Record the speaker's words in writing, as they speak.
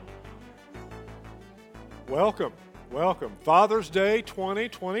Welcome, welcome. Father's Day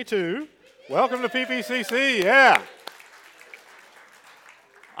 2022. Welcome to PPCC, yeah.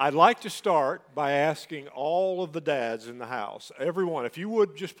 I'd like to start by asking all of the dads in the house, everyone, if you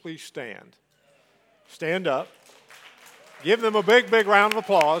would just please stand. Stand up. Give them a big, big round of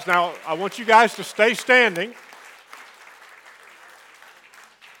applause. Now, I want you guys to stay standing.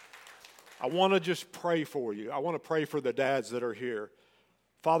 I want to just pray for you. I want to pray for the dads that are here.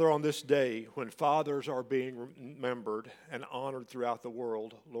 Father, on this day, when fathers are being remembered and honored throughout the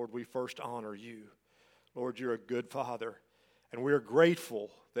world, Lord, we first honor you. Lord, you're a good father, and we are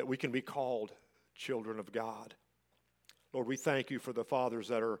grateful that we can be called children of God. Lord, we thank you for the fathers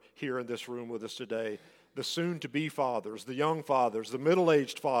that are here in this room with us today, the soon-to-be fathers, the young fathers, the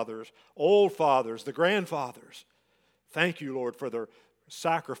middle-aged fathers, old fathers, the grandfathers. Thank you, Lord, for their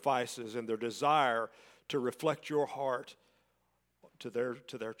sacrifices and their desire to reflect your heart to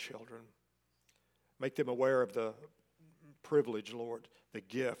their children. Make them aware of the privilege, Lord, the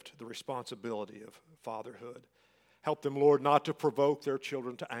gift, the responsibility of fatherhood. Help them, Lord, not to provoke their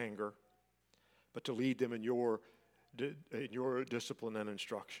children to anger, but to lead them in your discipline and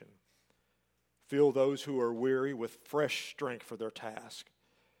instruction. Fill those who are weary with fresh strength for their task.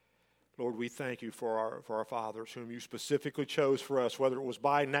 Lord, we thank you for our fathers, whom you specifically chose for us, whether it was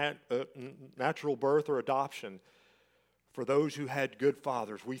by natural birth or adoption. For those who had good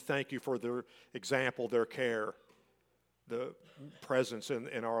fathers, we thank you for their example, their care, the presence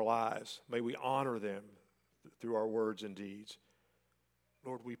in our lives. May we honor them through our words and deeds.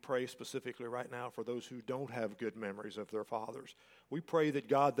 Lord, we pray specifically right now for those who don't have good memories of their fathers. We pray that,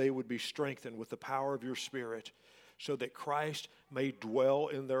 God, they would be strengthened with the power of your Spirit so that Christ may dwell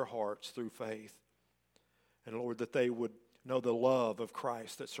in their hearts through faith. And, Lord, that they would know the love of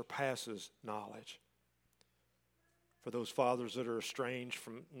Christ that surpasses knowledge. For those fathers that are estranged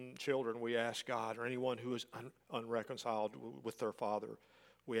from children, we ask, God, or anyone who is unreconciled with their father,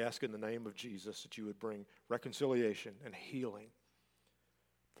 we ask in the name of Jesus that you would bring reconciliation and healing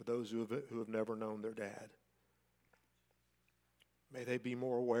for those who have never known their dad. May they be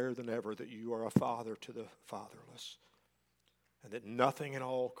more aware than ever that you are a father to the fatherless, and that nothing in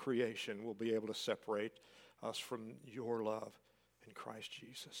all creation will be able to separate us from your love in Christ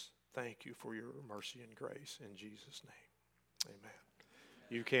Jesus. Thank you for your mercy and grace in Jesus' name. Amen.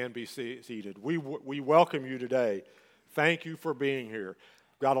 You can be seated. We welcome you today. Thank you for being here.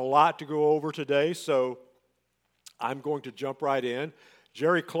 Got a lot to go over today, so I'm going to jump right in.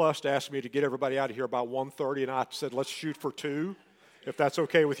 Jerry Clust asked me to get everybody out of here about 1:30, and I said, let's shoot for 2, if that's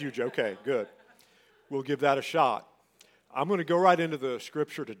okay with you, Joe. Okay, good. We'll give that a shot. I'm going to go right into the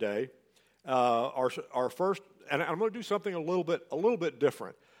scripture today. Our first, and I'm going to do something a little bit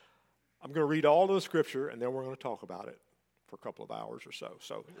different. I'm going to read all of the scripture, and then we're going to talk about it for a couple of hours or so.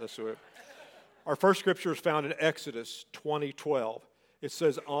 So let's do it. Our first scripture is found in Exodus 20:12. It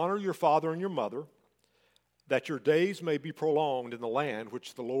says, honor your father and your mother, that your days may be prolonged in the land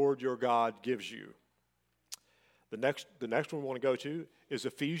which the Lord your God gives you. The next one we want to go to is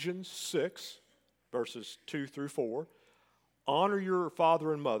Ephesians 6, verses 2 through 4. Honor your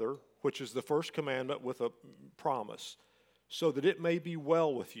father and mother, which is the first commandment with a promise, so that it may be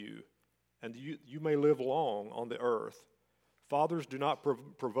well with you, and you may live long on the earth. Fathers, do not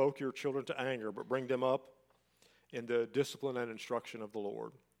provoke your children to anger, but bring them up in the discipline and instruction of the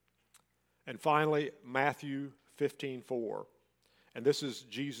Lord. And finally, Matthew 15:4. And this is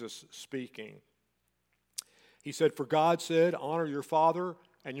Jesus speaking. He said, for God said, honor your father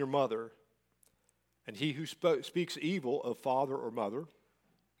and your mother, and he who speaks evil of father or mother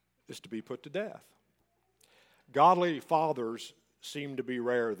is to be put to death. Godly fathers seem to be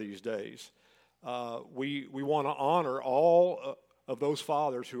rare these days. We want to honor all of those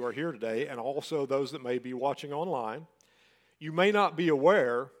fathers who are here today, and also those that may be watching online. You may not be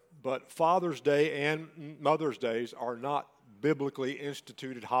aware, but Father's Day and Mother's Days are not biblically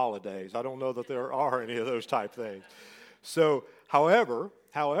instituted holidays. I don't know that there are any of those type things. So, however,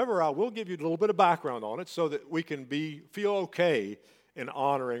 I will give you a little bit of background on it so that we can feel okay in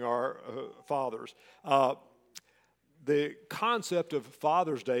honoring our fathers. The concept of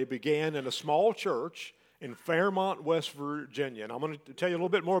Father's Day began in a small church in Fairmont, West Virginia. And I'm going to tell you a little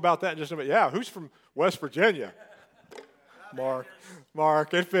bit more about that in just a minute. Yeah, who's from West Virginia? Mark,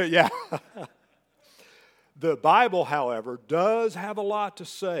 yeah. The Bible, however, does have a lot to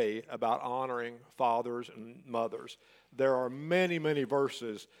say about honoring fathers and mothers. There are many, many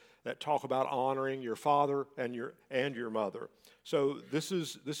verses that talk about honoring your father and your mother. So this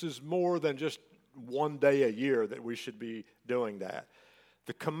is more than just one day a year that we should be doing that.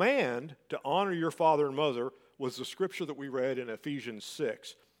 The command to honor your father and mother was the scripture that we read in Ephesians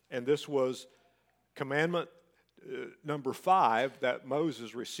 6, and this was Commandment number 5 that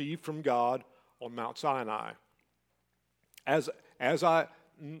Moses received from God on Mount Sinai. As I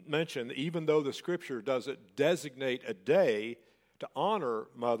mentioned, even though the Scripture doesn't designate a day to honor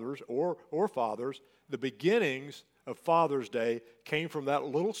mothers or fathers, the beginnings of Father's Day came from that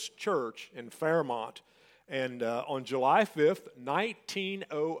little church in Fairmont. And on July 5th,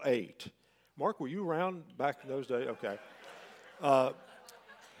 1908, Mark, were you around back in those days? Okay.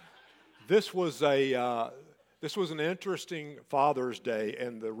 This was an interesting Father's Day,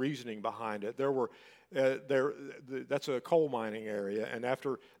 and the reasoning behind it. That's a coal mining area, and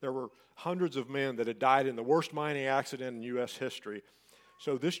after there were hundreds of men that had died in the worst mining accident in U.S. history.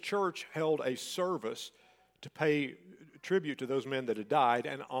 So this church held a service to pay tribute to those men that had died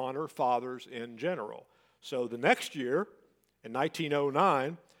and honor fathers in general. So the next year, in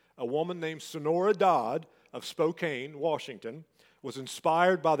 1909, a woman named Sonora Dodd of Spokane, Washington, was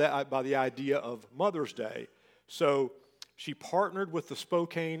inspired by the idea of Mother's Day. So she partnered with the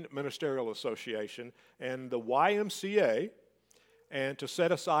Spokane Ministerial Association and the YMCA and to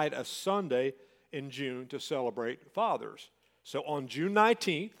set aside a Sunday in June to celebrate fathers. So on June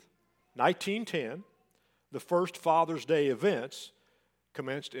 19th, 1910, the first Father's Day events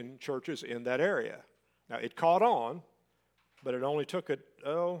commenced in churches in that area. Now, it caught on, but it only took a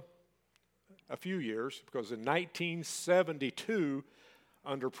few years, because in 1972,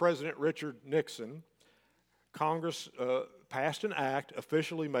 under President Richard Nixon, Congress passed an act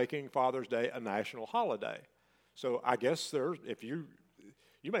officially making Father's Day a national holiday. So I guess you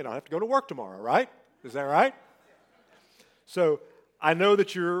may not have to go to work tomorrow, right? Is that right? So I know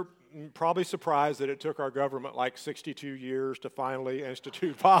that you're probably surprised that it took our government like 62 years to finally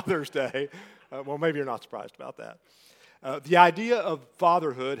institute Father's Day. Well, maybe you're not surprised about that. The idea of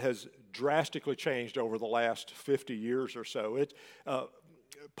fatherhood has drastically changed over the last 50 years or so.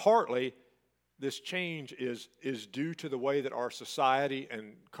 Partly, this change is due to the way that our society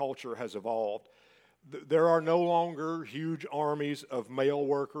and culture has evolved. There are no longer huge armies of male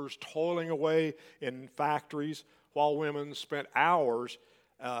workers toiling away in factories while women spent hours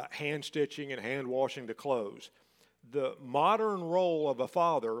hand stitching and hand washing the clothes. The modern role of a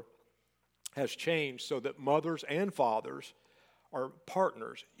father has changed so that mothers and fathers are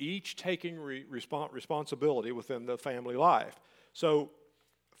partners, each taking responsibility within the family life. So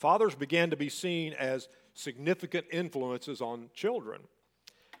fathers began to be seen as significant influences on children.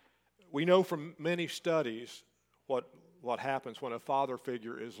 We know from many studies what happens when a father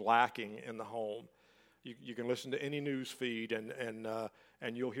figure is lacking in the home. You can listen to any news feed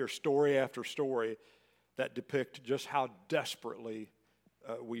and you'll hear story after story that depict just how desperately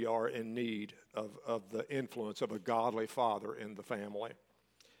we are in need of the influence of a godly father in the family.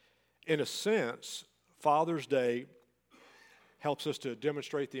 In a sense, Father's Day helps us to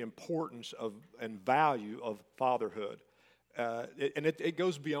demonstrate the importance of and value of fatherhood. It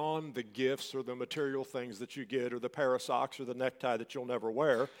goes beyond the gifts or the material things that you get or the pair of socks or the necktie that you'll never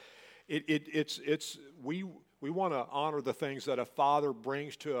wear. We want to honor the things that a father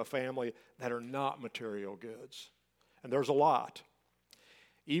brings to a family that are not material goods. And there's a lot.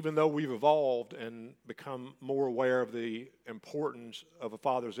 Even though we've evolved and become more aware of the importance of a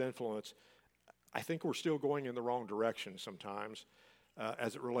father's influence, I think we're still going in the wrong direction sometimes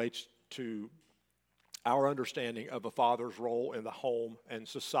as it relates to our understanding of a father's role in the home and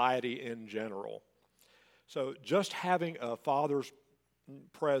society in general. So just having a father's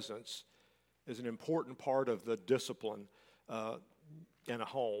presence is an important part of the discipline in a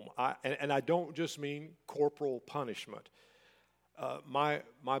home. And I don't just mean corporal punishment. My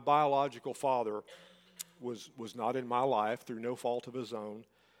biological father was not in my life through no fault of his own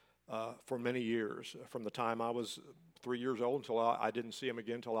for many years, from the time I was 3 years old until I didn't see him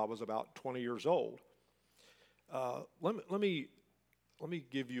again until I was about 20 years old. Let me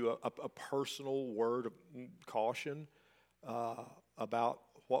give you a personal word of caution about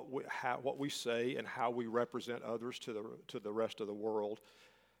what we say and how we represent others to the rest of the world.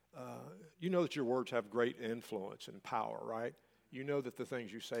 You know that your words have great influence and power, right? You know that the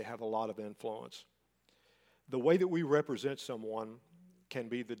things you say have a lot of influence. The way that we represent someone can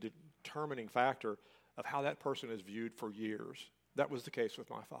be the determining factor of how that person is viewed for years. That was the case with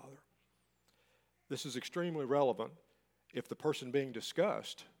my father. This is extremely relevant if the person being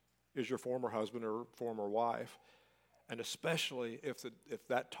discussed is your former husband or former wife, and especially if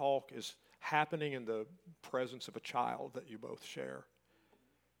that talk is happening in the presence of a child that you both share.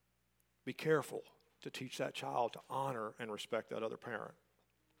 Be careful to teach that child to honor and respect that other parent.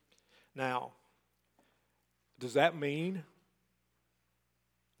 Now, does that mean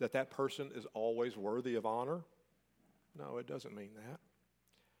that that person is always worthy of honor? No, it doesn't mean that.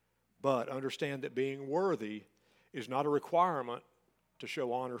 But understand that being worthy is not a requirement to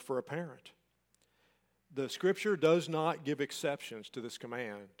show honor for a parent. The Scripture does not give exceptions to this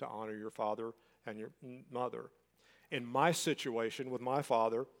command to honor your father and your mother. In my situation with my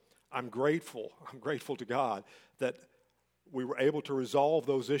father, I'm grateful. I'm grateful to God that we were able to resolve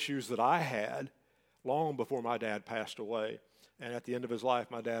those issues that I had long before my dad passed away. And at the end of his life,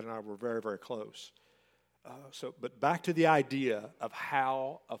 my dad and I were very, very close. But back to the idea of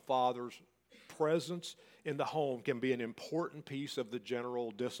how a father's presence in the home can be an important piece of the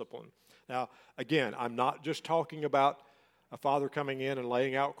general discipline. Now, again, I'm not just talking about a father coming in and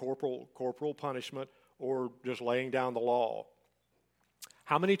laying out corporal punishment or just laying down the law.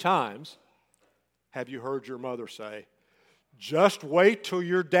 How many times have you heard your mother say, "Just wait till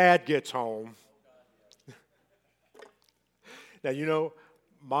your dad gets home"? Now, you know,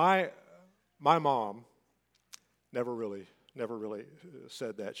 my mom never really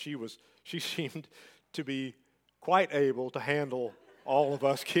said that. She seemed to be quite able to handle all of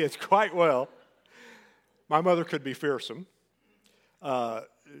us kids quite well. My mother could be fearsome.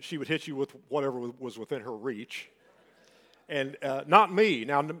 She would hit you with whatever was within her reach. And not me.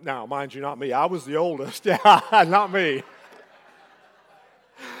 Now, mind you, not me. I was the oldest. Not me.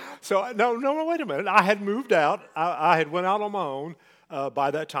 So, no, wait a minute. I had moved out. I had went out on my own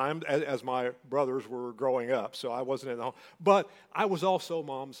by that time as my brothers were growing up. So I wasn't in the home. But I was also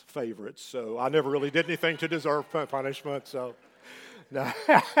Mom's favorite. So I never really did anything to deserve punishment. So, no.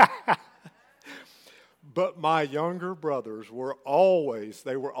 But my younger brothers were always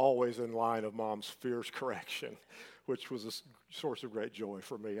in line of Mom's fierce correction, which was a source of great joy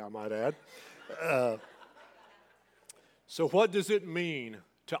for me, I might add. So what does it mean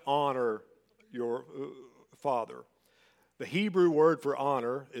to honor your father? The Hebrew word for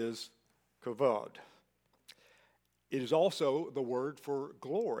honor is kavod. It is also the word for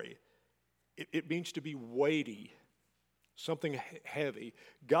glory. It means to be weighty, something heavy.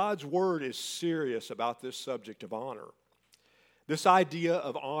 God's word is serious about this subject of honor. This idea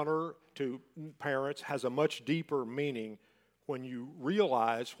of honor to parents has a much deeper meaning when you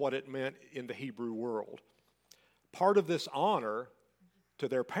realize what it meant in the Hebrew world. Part of this honor to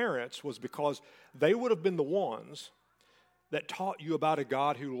their parents was because they would have been the ones that taught you about a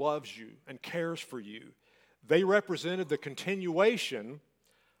God who loves you and cares for you. They represented the continuation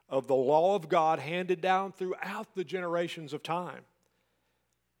of the law of God handed down throughout the generations of time.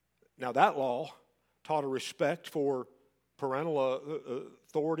 Now, that law taught a respect for parental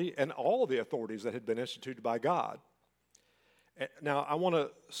authority and all of the authorities that had been instituted by God. Now, I want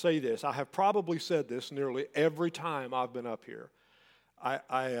to say this. I have probably said this nearly every time I've been up here.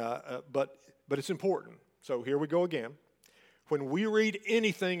 But it's important. So here we go again. When we read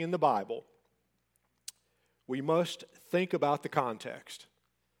anything in the Bible, we must think about the context.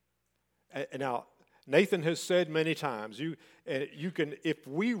 Now, Nathan has said many times, you can, if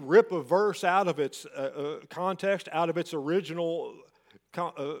we rip a verse out of its context, out of its original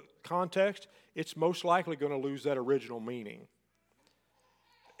context, it's most likely going to lose that original meaning.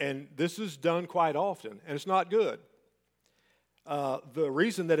 And this is done quite often, and it's not good. The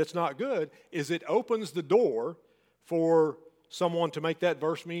reason that it's not good is it opens the door for someone to make that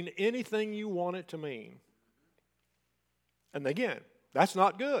verse mean anything you want it to mean. And again, that's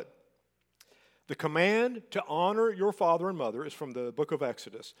not good. The command to honor your father and mother is from the book of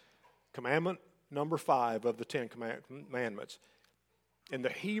Exodus, commandment number 5 of the 10 commandments. In the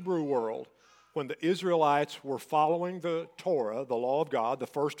Hebrew world, when the Israelites were following the Torah, the law of God, the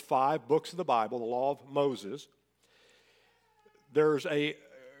first 5 books of the Bible, the law of Moses, there's a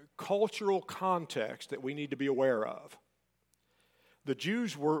cultural context that we need to be aware of. The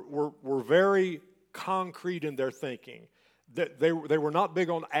Jews were very concrete in their thinking. They were not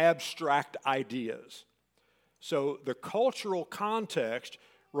big on abstract ideas. So the cultural context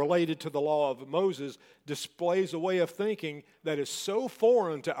related to the law of Moses displays a way of thinking that is so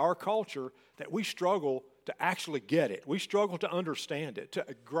foreign to our culture that we struggle to actually get it. We struggle to understand it, to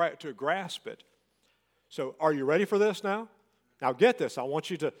grasp it. So are you ready for this now? Now get this. I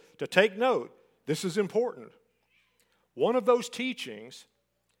want you to take note. This is important. One of those teachings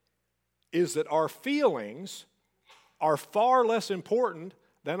is that our feelings are far less important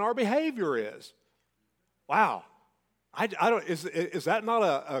than our behavior is. Wow. I don't. Is that not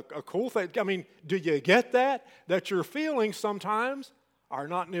a cool thing? I mean, do you get that? That your feelings sometimes are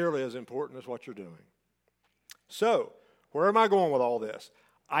not nearly as important as what you're doing. So, where am I going with all this?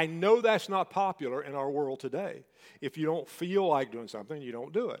 I know that's not popular in our world today. If you don't feel like doing something, you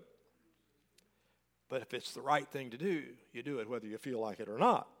don't do it. But if it's the right thing to do, you do it whether you feel like it or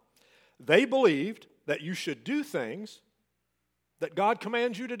not. They believed that you should do things that God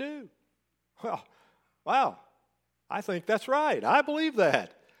commands you to do. Well, wow, I think that's right. I believe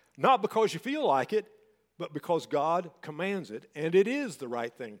that. Not because you feel like it, but because God commands it, and it is the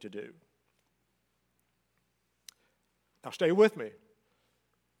right thing to do. Now stay with me.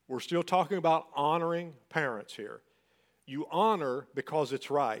 We're still talking about honoring parents here. You honor because it's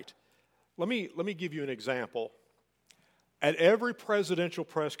right. Let me give you an example. At every presidential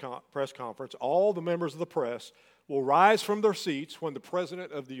press conference, all the members of the press will rise from their seats when the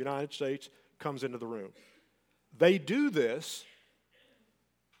President of the United States comes into the room. They do this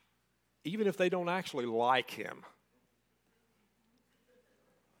even if they don't actually like him.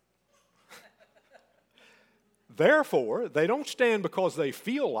 Therefore, they don't stand because they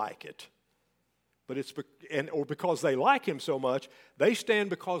feel like it, but or because they like him so much. They stand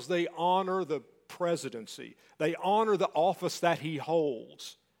because they honor the presidency. They honor the office that he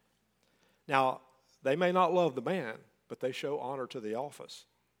holds. Now, they may not love the man, but they show honor to the office.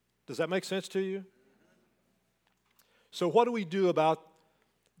 Does that make sense to you? So what do we do about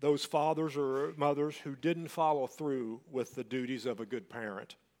those fathers or mothers who didn't follow through with the duties of a good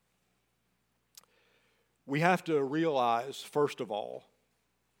parent? We have to realize, first of all,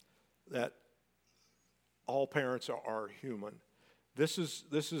 that all parents are human. This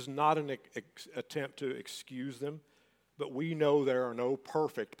is not an attempt to excuse them, but we know there are no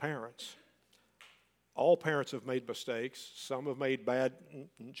perfect parents. All parents have made mistakes. Some have made bad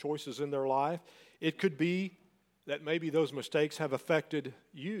choices in their life. It could be that maybe those mistakes have affected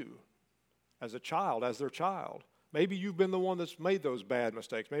you as a child, as their child. Maybe you've been the one that's made those bad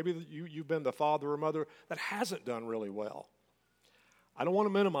mistakes. Maybe you've been the father or mother that hasn't done really well. I don't want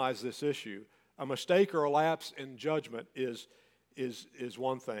to minimize this issue. A mistake or a lapse in judgment is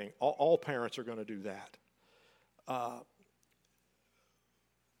one thing. All parents are going to do that.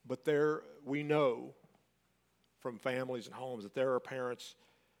 But we know from families and homes that there are parents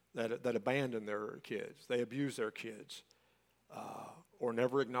that abandon their kids. They abuse their kids or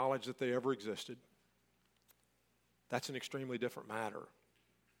never acknowledge that they ever existed. That's an extremely different matter.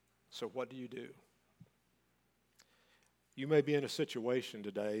 So what do? You may be in a situation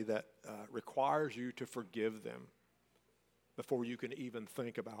today that requires you to forgive them before you can even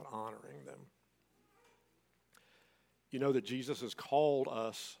think about honoring them. You know that Jesus has called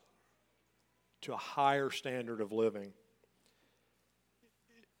us to a higher standard of living.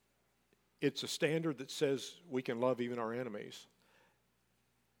 It's a standard that says we can love even our enemies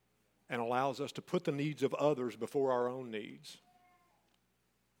and allows us to put the needs of others before our own needs.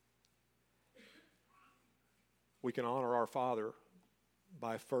 We can honor our Father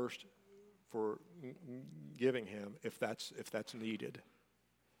by first forgiving him if that's needed.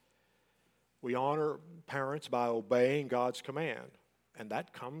 We honor parents by obeying God's command, and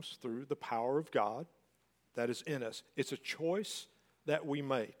that comes through the power of God that is in us. It's a choice that we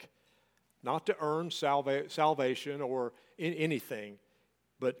make, not to earn salvation or anything,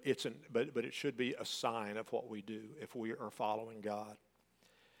 but it should be a sign of what we do if we are following God.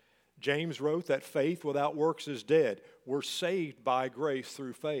 James wrote that faith without works is dead. We're saved by grace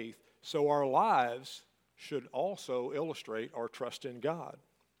through faith, so our lives should also illustrate our trust in God.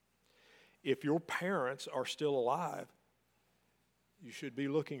 If your parents are still alive, you should be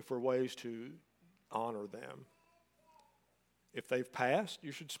looking for ways to honor them. If they've passed,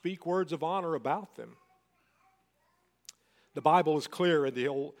 you should speak words of honor about them. The Bible is clear in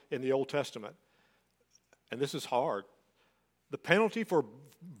the Old Testament, and this is hard. The penalty for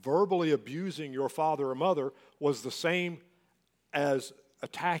verbally abusing your father or mother was the same as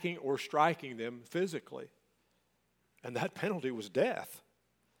attacking or striking them physically, and that penalty was death.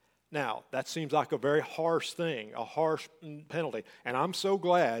 Now, that seems like a very harsh thing, a harsh penalty, and I'm so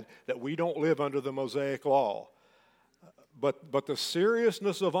glad that we don't live under the Mosaic law. But the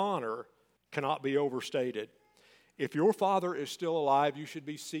seriousness of honor cannot be overstated. If your father is still alive, you should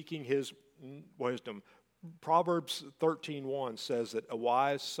be seeking his wisdom. Proverbs 13:1 says that a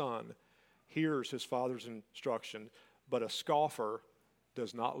wise son hears his father's instruction, but a scoffer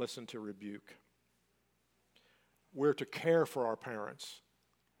does not listen to rebuke. We're to care for our parents.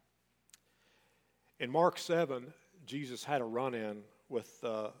 In Mark 7, Jesus had a run-in with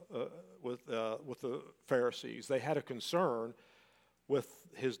the Pharisees. They had a concern with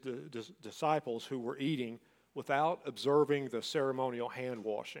his disciples who were eating without observing the ceremonial hand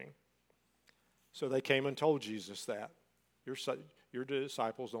washing. So they came and told Jesus that your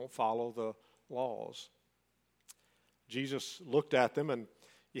disciples don't follow the laws. Jesus looked at them, and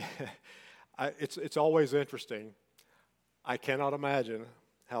it's always interesting. I cannot imagine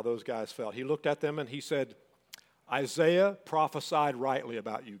how those guys felt. He looked at them and he said, Isaiah prophesied rightly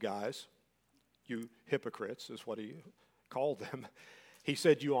about you guys, you hypocrites, is what he called them. He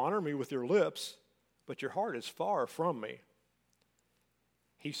said, you honor me with your lips, but your heart is far from me.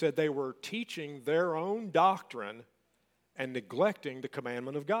 He said they were teaching their own doctrine and neglecting the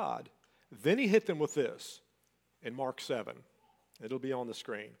commandment of God. Then he hit them with this in Mark 7. It'll be on the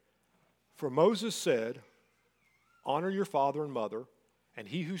screen. For Moses said, honor your father and mother, and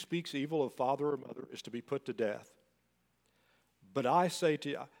he who speaks evil of father or mother is to be put to death. But I say to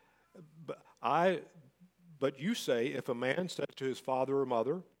you, but you say, if a man says to his father or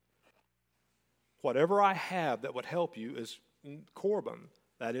mother, whatever I have that would help you is Corban,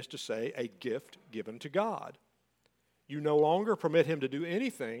 that is to say, a gift given to God. You no longer permit him to do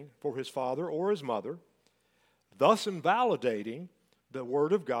anything for his father or his mother, thus invalidating the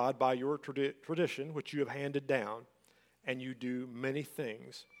word of God by your tradition which you have handed down, and you do many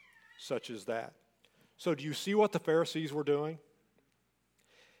things such as that. So do you see what the Pharisees were doing?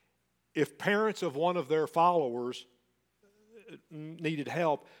 If parents of one of their followers needed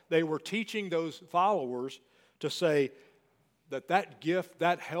help, they were teaching those followers to say that gift,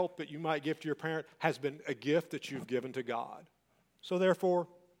 that help that you might give to your parent has been a gift that you've given to God. So therefore,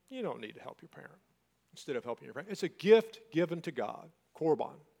 you don't need to help your parent instead of helping your parent. It's a gift given to God,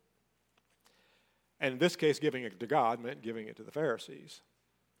 Korban. And in this case, giving it to God meant giving it to the Pharisees.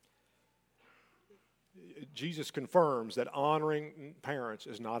 Jesus confirms that honoring parents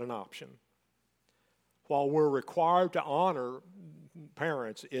is not an option. While we're required to honor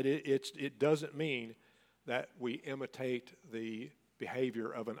parents, it doesn't mean that we imitate the behavior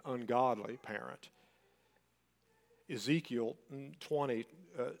of an ungodly parent. Ezekiel 20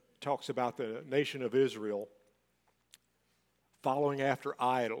 talks about the nation of Israel following after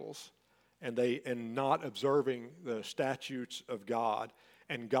idols and not observing the statutes of God.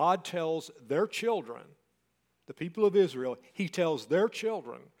 And God tells their children, the people of Israel, he tells their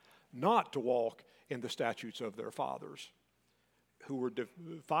children not to walk in the statutes of their fathers who were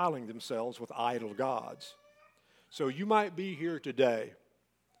defiling themselves with idol gods. So you might be here today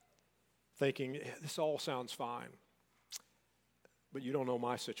thinking, this all sounds fine, but you don't know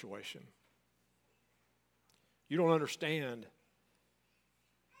my situation. You don't understand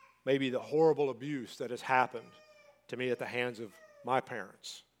maybe the horrible abuse that has happened to me at the hands of my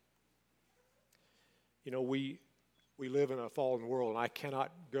parents. You know, we live in a fallen world, and I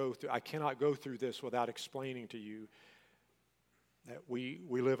cannot go through this without explaining to you that we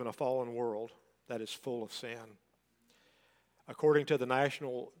live in a fallen world that is full of sin. According to the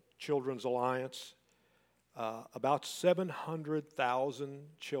National Children's Alliance, about 700,000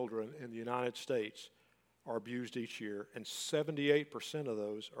 children in the United States are abused each year, and 78% of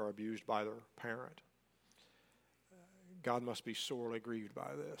those are abused by their parent. God must be sorely grieved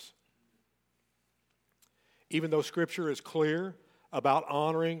by this. Even though Scripture is clear about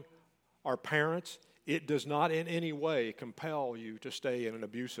honoring our parents, it does not in any way compel you to stay in an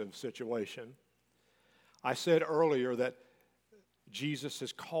abusive situation. I said earlier that Jesus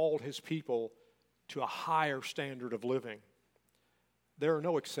has called his people to a higher standard of living. There are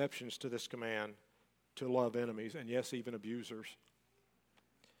no exceptions to this command to love enemies, and yes, even abusers.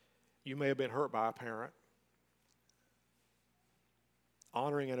 You may have been hurt by a parent.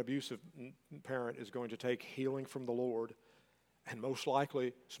 Honoring an abusive parent is going to take healing from the Lord and most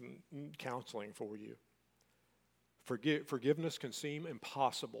likely some counseling for you. Forgiveness can seem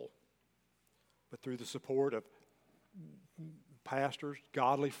impossible, but through the support of pastors,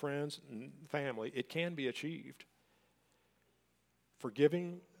 godly friends, and family, it can be achieved.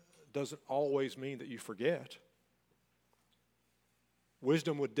 Forgiving doesn't always mean that you forget.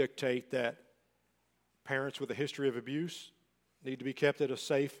 Wisdom would dictate that parents with a history of abuse need to be kept at a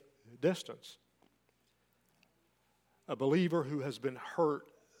safe distance. A believer who has been hurt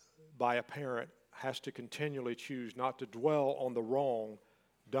by a parent has to continually choose not to dwell on the wrong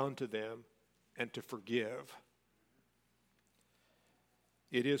done to them and to forgive.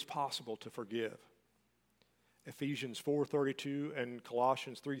 It is possible to forgive. Ephesians 4:32 and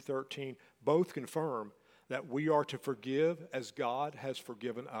Colossians 3:13 both confirm that we are to forgive as God has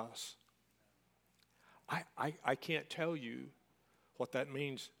forgiven us. I can't tell you what that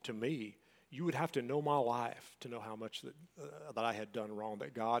means to me. You would have to know my life to know how much that I had done wrong,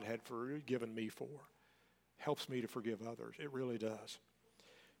 that God had forgiven me for. Helps me to forgive others. It really does.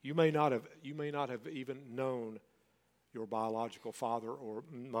 You may not have even known your biological father or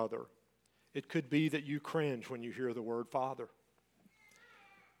mother. It could be that you cringe when you hear the word father.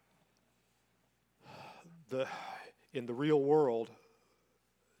 In the real world,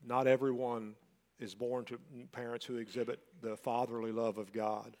 not everyone is born to parents who exhibit the fatherly love of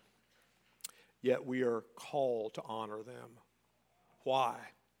God. Yet we are called to honor them. Why?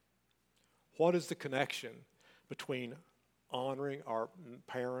 What is the connection between honoring our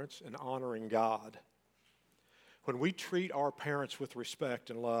parents and honoring God. When we treat our parents with respect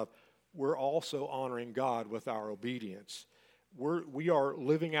and love, we're also honoring God with our obedience. We are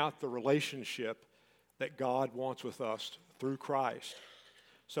living out the relationship that God wants with us through Christ.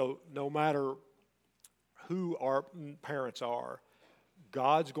 So no matter who our parents are,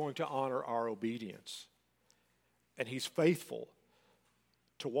 God's going to honor our obedience. And He's faithful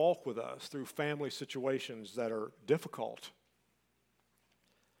to walk with us through family situations that are difficult.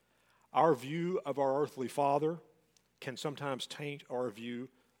 Our view of our earthly father can sometimes taint our view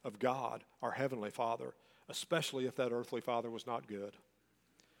of God, our heavenly Father, especially if that earthly father was not good.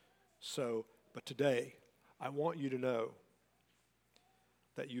 But today, I want you to know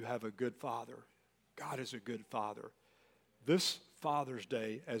that you have a good Father. God is a good Father. This Father's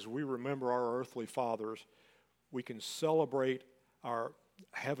Day, as we remember our earthly fathers, we can celebrate our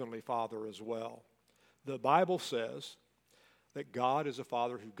heavenly Father as well. The Bible says that God is a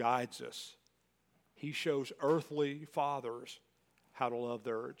Father who guides us. He shows earthly fathers how to love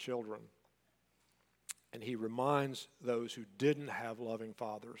their children. And He reminds those who didn't have loving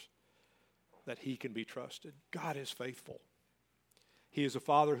fathers that He can be trusted. God is faithful. He is a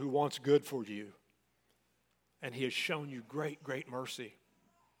Father who wants good for you. And He has shown you great, great mercy.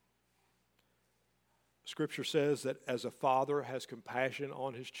 Scripture says that as a father has compassion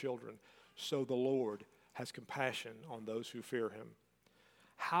on his children, so the Lord has compassion on those who fear Him.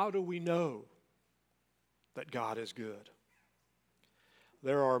 How do we know that God is good?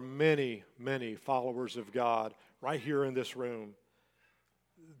 There are many, many followers of God right here in this room.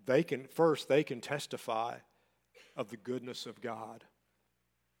 They can testify of the goodness of God.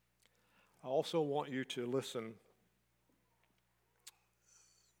 I also want you to listen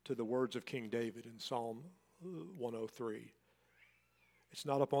to the words of King David in Psalm 103. It's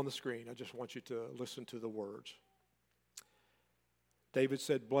not up on the screen. I just want you to listen to the words. David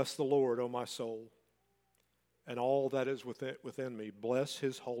said, "Bless the Lord, O my soul, and all that is within me. Bless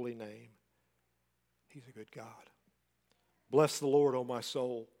His holy name. He's a good God. Bless the Lord, O my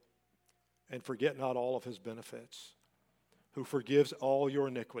soul, and forget not all of His benefits, who forgives all your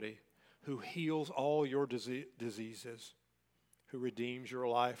iniquity, who heals all your diseases, who redeems your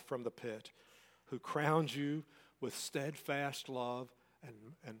life from the pit, who crowns you with steadfast love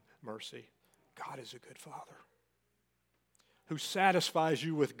and mercy." God is a good Father. Who satisfies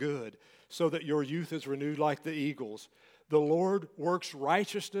you with good, so that your youth is renewed like the eagles. The Lord works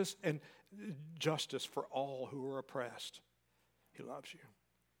righteousness and justice for all who are oppressed. He loves you.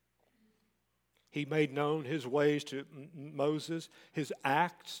 He made known His ways to Moses, His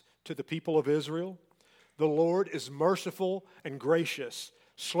acts to the people of Israel. The Lord is merciful and gracious,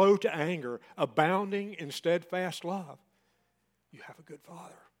 slow to anger, abounding in steadfast love. You have a good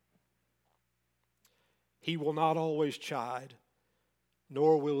Father. He will not always chide,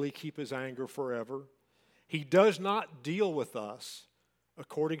 nor will He keep His anger forever. He does not deal with us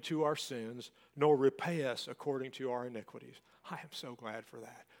according to our sins, nor repay us according to our iniquities. I am so glad for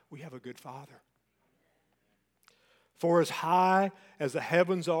that. We have a good Father. For as high as the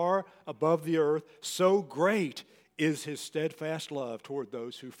heavens are above the earth, so great is His steadfast love toward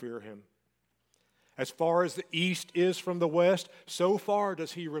those who fear Him. As far as the east is from the west, so far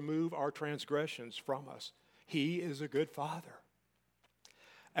does He remove our transgressions from us. He is a good Father.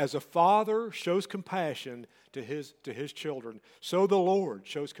 As a father shows compassion to his children, so the Lord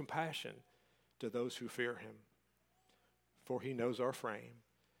shows compassion to those who fear Him. For He knows our frame.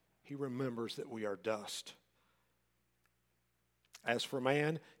 He remembers that we are dust. As for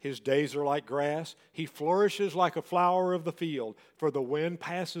man, his days are like grass. He flourishes like a flower of the field, for the wind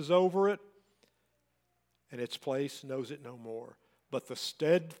passes over it, and its place knows it no more. But the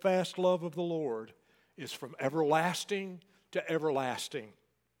steadfast love of the Lord is from everlasting to everlasting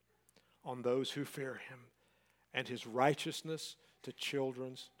on those who fear Him, and His righteousness to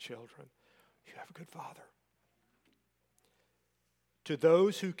children's children. You have a good Father. To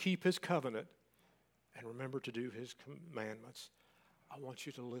those who keep His covenant and remember to do His commandments, I want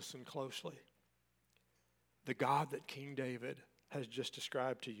you to listen closely. The God that King David has just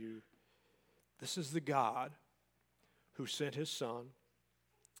described to you, this is the God who sent His Son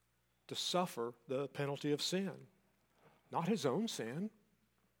to suffer the penalty of sin. Not His own sin.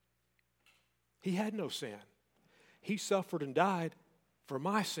 He had no sin. He suffered and died for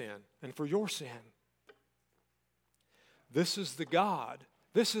my sin and for your sin. This is the God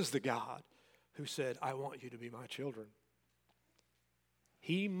who said, "I want you to be my children."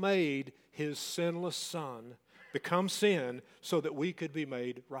 He made His sinless Son become sin so that we could be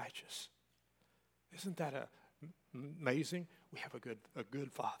made righteous. Isn't that amazing? We have a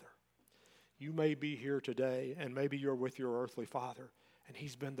good Father. You may be here today, and maybe you're with your earthly father, and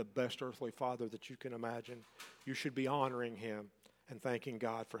he's been the best earthly father that you can imagine. You should be honoring him and thanking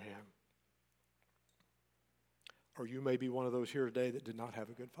God for him. Or you may be one of those here today that did not have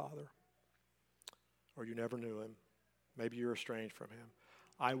a good father, or you never knew him. Maybe you're estranged from him.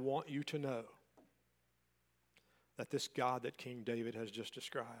 I want you to know that this God that King David has just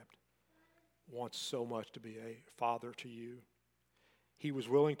described wants so much to be a father to you. He was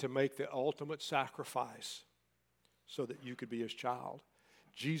willing to make the ultimate sacrifice so that you could be his child.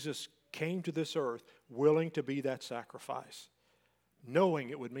 Jesus came to this earth willing to be that sacrifice,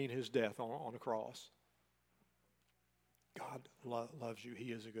 knowing it would mean his death on a cross. God loves you. He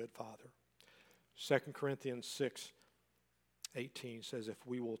is a good father. 2 Corinthians 6:18 says, if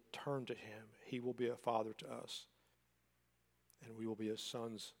we will turn to him, he will be a father to us, and we will be his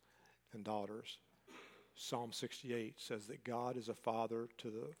sons and daughters. Psalm 68 says that God is a father to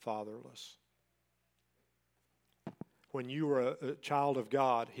the fatherless. When you are a child of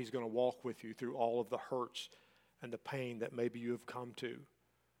God, he's going to walk with you through all of the hurts and the pain that maybe you have come to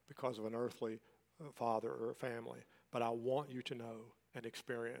because of an earthly father or a family. But I want you to know and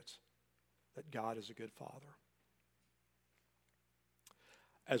experience that God is a good father.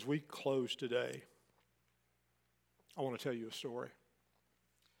 As we close today, I want to tell you a story.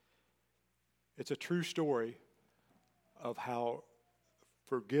 It's a true story of how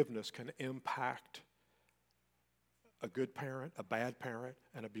forgiveness can impact a good parent, a bad parent,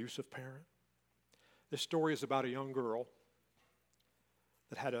 an abusive parent. This story is about a young girl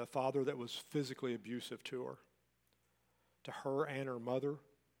that had a father that was physically abusive to her and her mother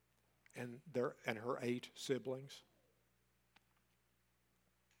and her 8 siblings.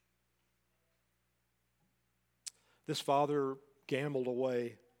 This father gambled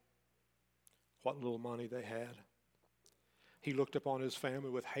away what little money they had. He looked upon his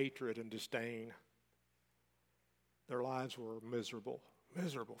family with hatred and disdain. Their lives were miserable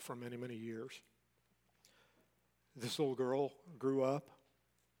for many, many years. This little girl grew up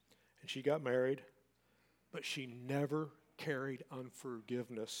and she got married, but she never carried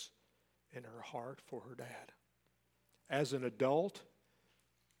unforgiveness in her heart for her dad. As an adult,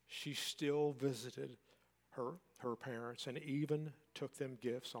 she still visited her parents and even took them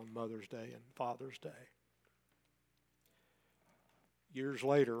gifts on Mother's Day and Father's Day. Years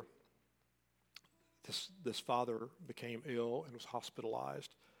later, this father became ill and was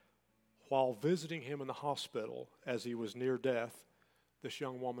hospitalized. While visiting him in the hospital as he was near death, this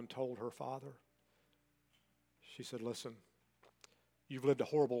young woman told her father, she said, listen, you've lived a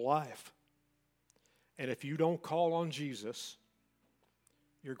horrible life. And if you don't call on Jesus,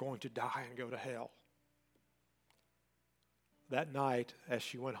 you're going to die and go to hell. That night, as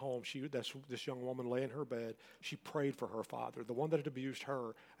she went home, this young woman lay in her bed. She prayed for her father, the one that had abused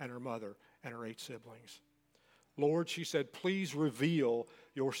her and her mother and her 8 siblings. Lord, she said, please reveal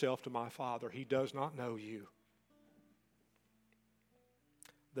yourself to my father. He does not know you.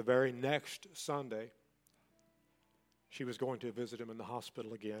 The very next Sunday, she was going to visit him in the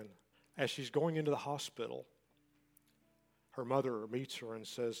hospital again. As she's going into the hospital, her mother meets her and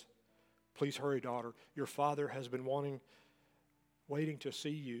says, please hurry, daughter. Your father has been waiting to see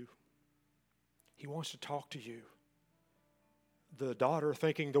you. He wants to talk to you. The daughter,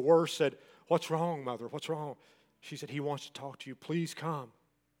 thinking the worst, said, what's wrong, mother? What's wrong? She said, he wants to talk to you. Please come.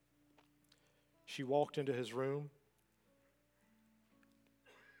 She walked into his room,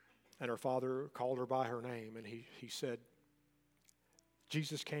 and her father called her by her name, and he said,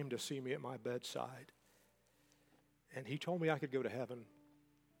 Jesus came to see me at my bedside, and he told me I could go to heaven.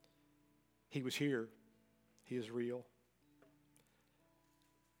 He was here. He is real.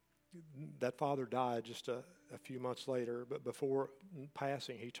 That father died just a few months later, but before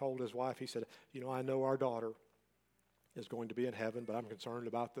passing, he told his wife, he said, I know our daughter is going to be in heaven, but I'm concerned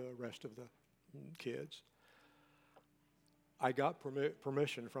about the rest of the kids. I got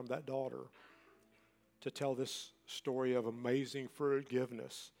permission from that daughter to tell this story of amazing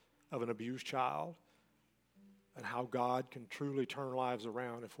forgiveness of an abused child and how God can truly turn lives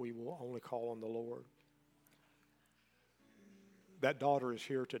around if we will only call on the Lord. That daughter is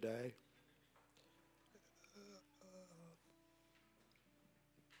here today.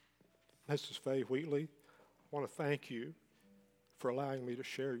 Mrs. Faye Wheatley, I want to thank you for allowing me to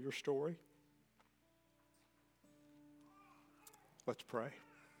share your story. Let's pray.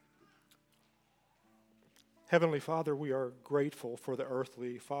 Heavenly Father, we are grateful for the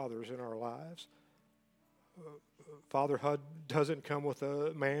earthly fathers in our lives. Fatherhood doesn't come with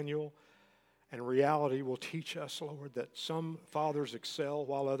a manual, and reality will teach us, Lord, that some fathers excel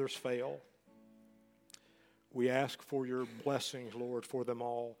while others fail. We ask for your blessings, Lord, for them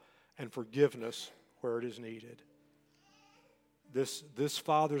all, and forgiveness where it is needed. This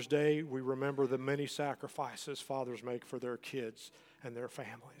Father's Day, we remember the many sacrifices fathers make for their kids and their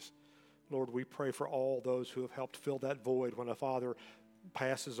families. Lord, we pray for all those who have helped fill that void when a father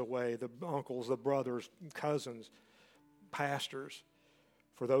passes away, the uncles, the brothers, cousins, pastors.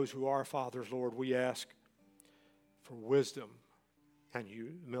 For those who are fathers, Lord, we ask for wisdom and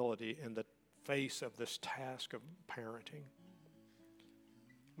humility in the face of this task of parenting.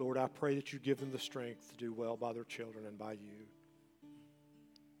 Lord, I pray that you give them the strength to do well by their children and by you.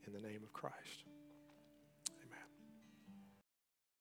 In the name of Christ.